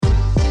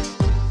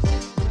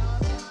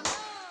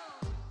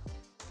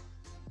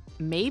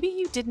Maybe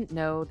you didn't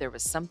know there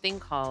was something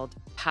called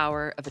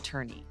power of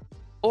attorney.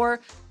 Or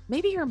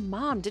maybe your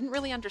mom didn't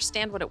really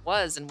understand what it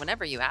was, and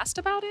whenever you asked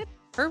about it,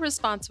 her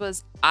response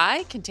was,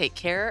 I can take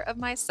care of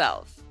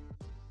myself.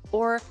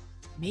 Or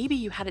maybe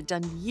you had it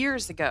done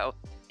years ago,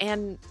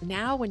 and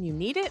now when you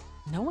need it,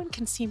 no one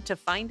can seem to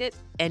find it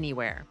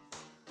anywhere.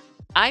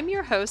 I'm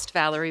your host,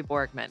 Valerie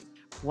Borgman.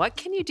 What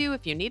can you do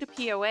if you need a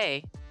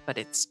POA, but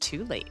it's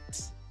too late?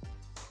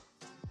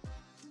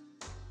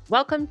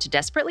 Welcome to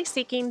Desperately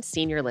Seeking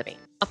Senior Living,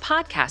 a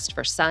podcast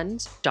for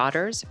sons,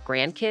 daughters,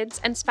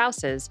 grandkids, and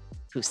spouses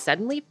who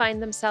suddenly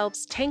find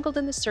themselves tangled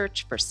in the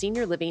search for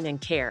senior living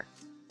and care.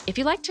 If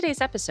you like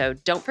today's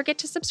episode, don't forget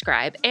to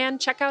subscribe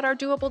and check out our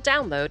doable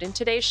download in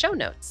today's show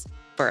notes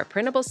for a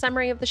printable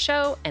summary of the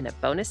show and a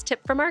bonus tip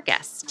from our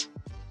guest.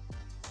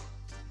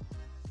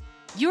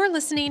 You're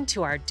listening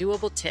to our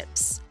doable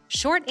tips,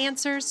 short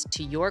answers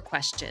to your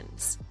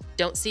questions.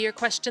 Don't see your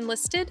question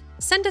listed?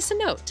 Send us a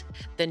note.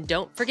 Then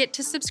don't forget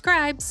to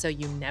subscribe so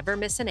you never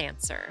miss an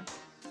answer.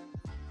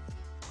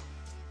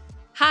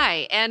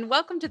 Hi, and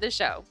welcome to the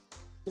show.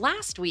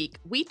 Last week,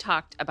 we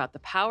talked about the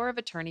power of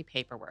attorney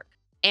paperwork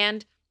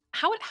and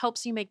how it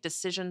helps you make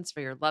decisions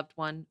for your loved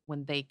one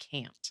when they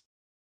can't.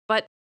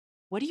 But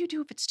what do you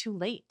do if it's too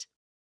late?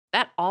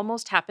 That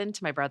almost happened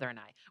to my brother and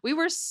I. We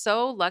were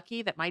so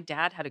lucky that my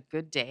dad had a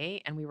good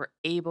day and we were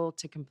able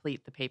to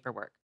complete the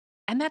paperwork.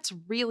 And that's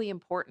really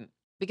important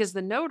because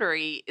the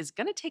notary is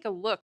going to take a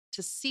look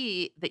to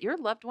see that your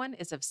loved one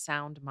is of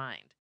sound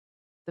mind.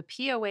 The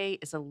POA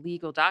is a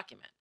legal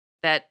document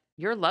that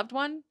your loved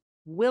one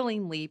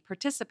willingly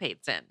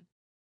participates in.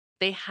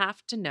 They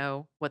have to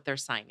know what they're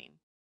signing.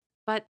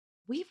 But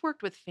we've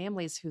worked with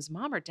families whose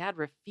mom or dad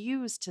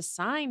refuse to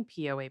sign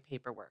POA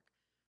paperwork.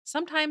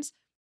 Sometimes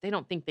they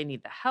don't think they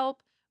need the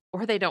help,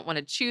 or they don't want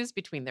to choose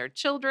between their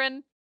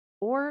children,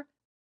 or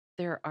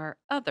there are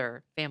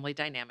other family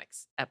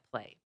dynamics at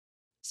play.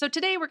 So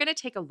today we're going to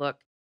take a look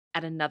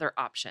at another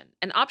option,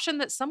 an option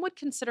that some would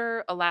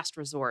consider a last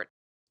resort,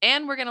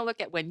 and we're going to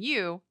look at when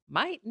you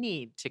might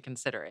need to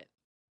consider it.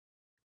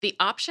 The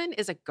option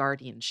is a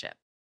guardianship.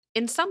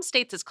 In some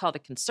states, it's called a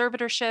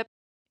conservatorship.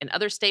 In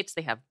other states,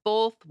 they have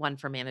both, one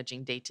for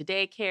managing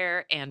day-to-day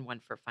care and one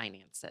for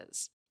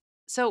finances.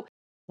 So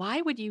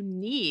why would you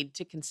need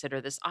to consider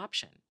this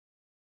option?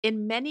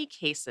 In many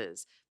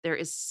cases, there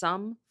is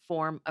some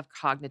form of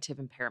cognitive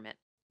impairment,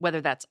 whether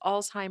that's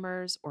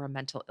Alzheimer's or a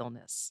mental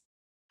illness.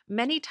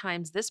 Many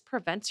times, this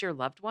prevents your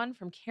loved one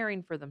from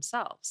caring for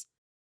themselves.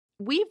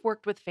 We've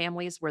worked with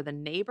families where the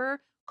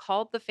neighbor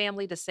called the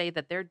family to say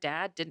that their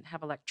dad didn't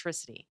have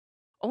electricity,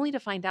 only to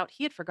find out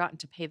he had forgotten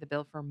to pay the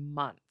bill for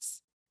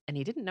months, and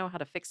he didn't know how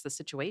to fix the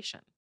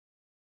situation.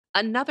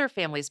 Another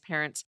family's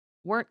parents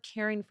weren't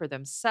caring for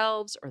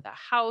themselves or the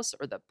house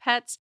or the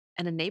pets,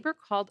 and a neighbor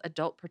called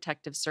Adult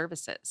Protective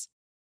Services.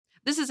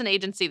 This is an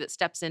agency that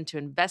steps in to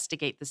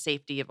investigate the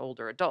safety of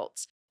older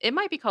adults. It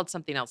might be called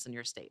something else in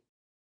your state.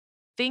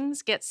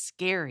 Things get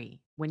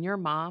scary when your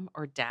mom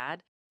or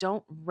dad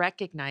don't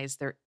recognize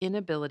their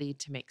inability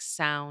to make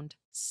sound,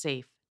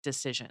 safe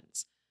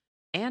decisions.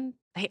 And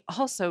they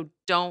also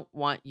don't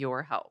want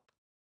your help.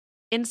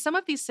 In some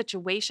of these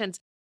situations,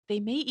 they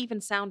may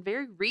even sound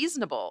very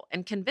reasonable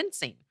and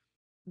convincing.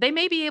 They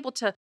may be able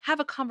to have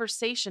a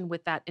conversation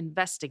with that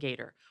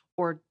investigator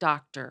or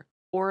doctor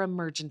or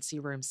emergency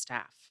room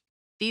staff.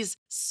 These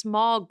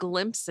small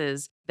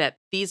glimpses that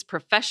these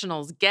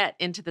professionals get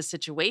into the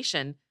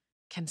situation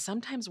can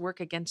sometimes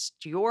work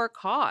against your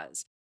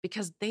cause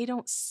because they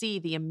don't see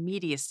the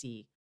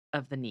immediacy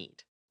of the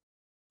need.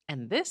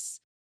 And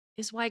this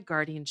is why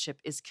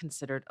guardianship is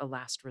considered a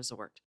last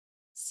resort.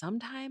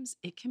 Sometimes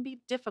it can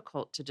be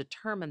difficult to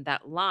determine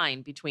that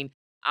line between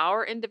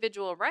our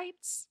individual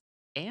rights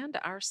and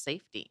our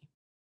safety.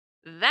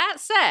 That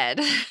said,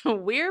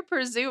 we're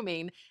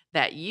presuming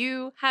that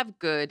you have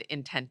good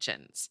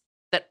intentions,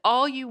 that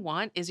all you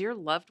want is your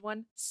loved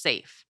one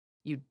safe.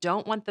 You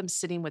don't want them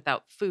sitting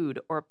without food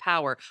or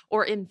power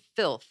or in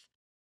filth.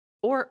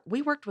 Or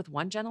we worked with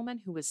one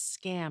gentleman who was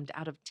scammed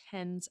out of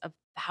tens of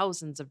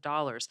thousands of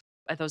dollars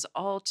by those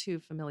all too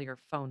familiar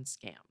phone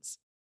scams.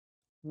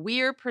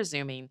 We're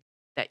presuming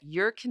that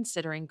you're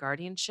considering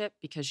guardianship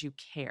because you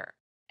care.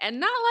 And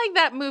not like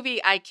that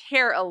movie, I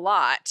Care a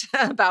Lot,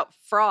 about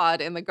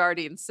fraud in the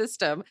guardian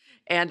system.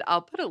 And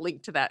I'll put a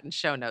link to that in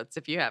show notes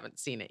if you haven't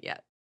seen it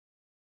yet.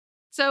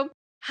 So,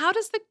 how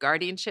does the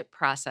guardianship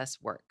process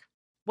work?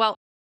 Well,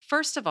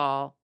 first of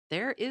all,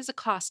 there is a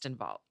cost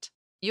involved.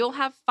 You'll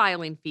have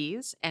filing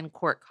fees and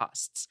court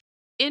costs.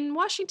 In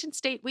Washington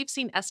state, we've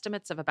seen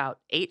estimates of about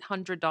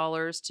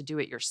 $800 to do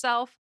it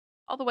yourself,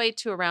 all the way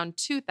to around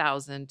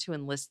 $2,000 to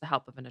enlist the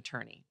help of an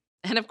attorney.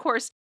 And of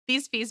course,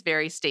 these fees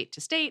vary state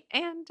to state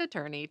and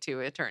attorney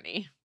to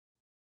attorney.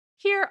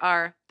 Here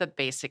are the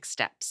basic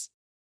steps.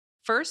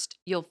 First,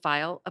 you'll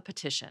file a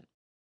petition.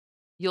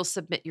 You'll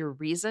submit your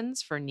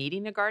reasons for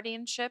needing a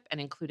guardianship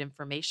and include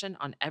information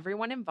on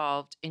everyone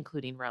involved,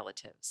 including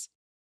relatives.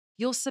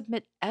 You'll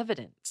submit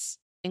evidence,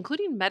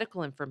 including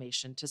medical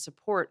information to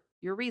support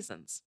your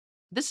reasons.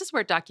 This is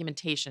where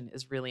documentation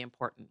is really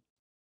important.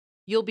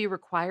 You'll be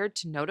required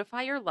to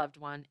notify your loved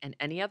one and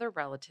any other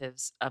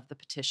relatives of the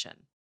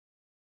petition.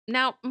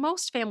 Now,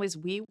 most families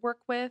we work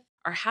with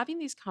are having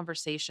these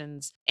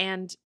conversations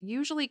and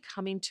usually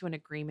coming to an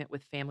agreement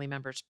with family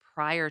members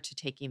prior to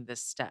taking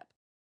this step.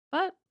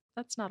 But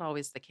that's not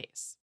always the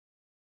case.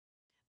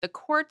 The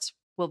courts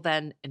will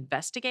then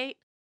investigate,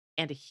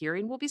 and a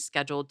hearing will be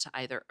scheduled to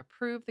either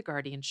approve the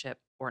guardianship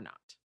or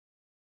not.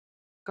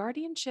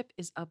 Guardianship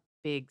is a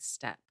big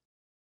step.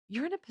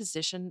 You're in a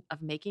position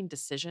of making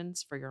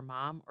decisions for your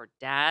mom or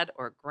dad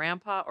or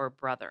grandpa or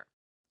brother.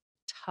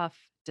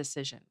 Tough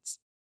decisions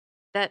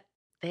that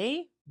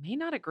they may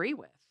not agree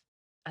with,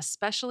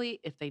 especially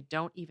if they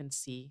don't even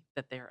see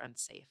that they're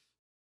unsafe.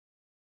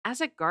 As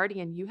a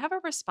guardian, you have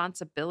a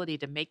responsibility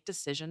to make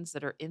decisions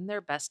that are in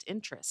their best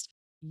interest.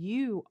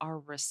 You are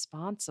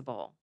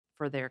responsible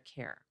for their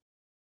care.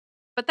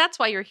 But that's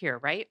why you're here,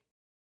 right?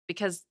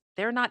 Because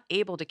they're not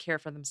able to care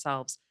for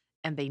themselves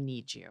and they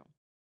need you.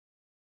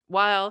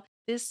 While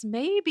this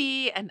may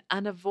be an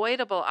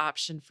unavoidable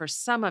option for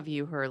some of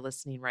you who are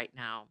listening right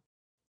now,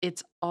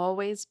 it's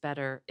always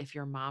better if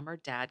your mom or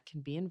dad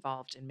can be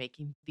involved in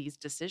making these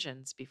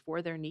decisions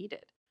before they're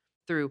needed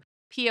through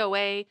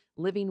POA,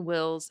 living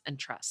wills, and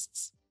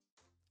trusts.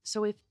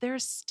 So if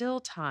there's still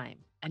time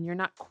and you're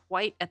not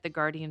quite at the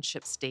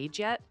guardianship stage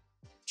yet,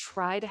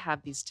 try to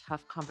have these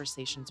tough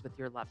conversations with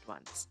your loved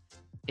ones.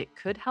 It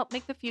could help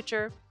make the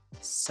future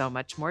so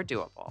much more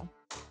doable.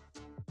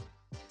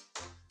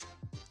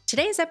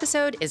 Today's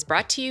episode is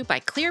brought to you by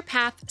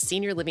ClearPath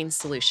Senior Living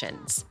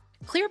Solutions.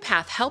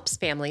 ClearPath helps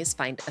families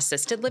find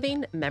assisted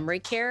living, memory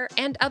care,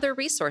 and other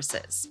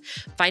resources.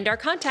 Find our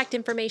contact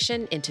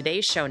information in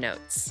today's show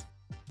notes.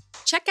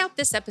 Check out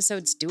this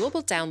episode's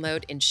doable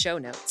download in show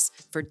notes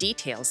for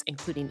details,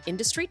 including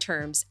industry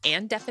terms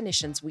and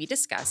definitions we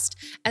discussed,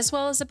 as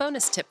well as a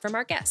bonus tip from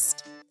our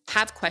guest.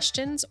 Have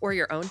questions or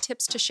your own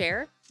tips to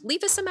share?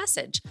 Leave us a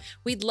message.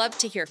 We'd love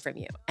to hear from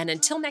you. And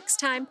until next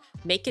time,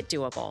 make it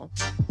doable.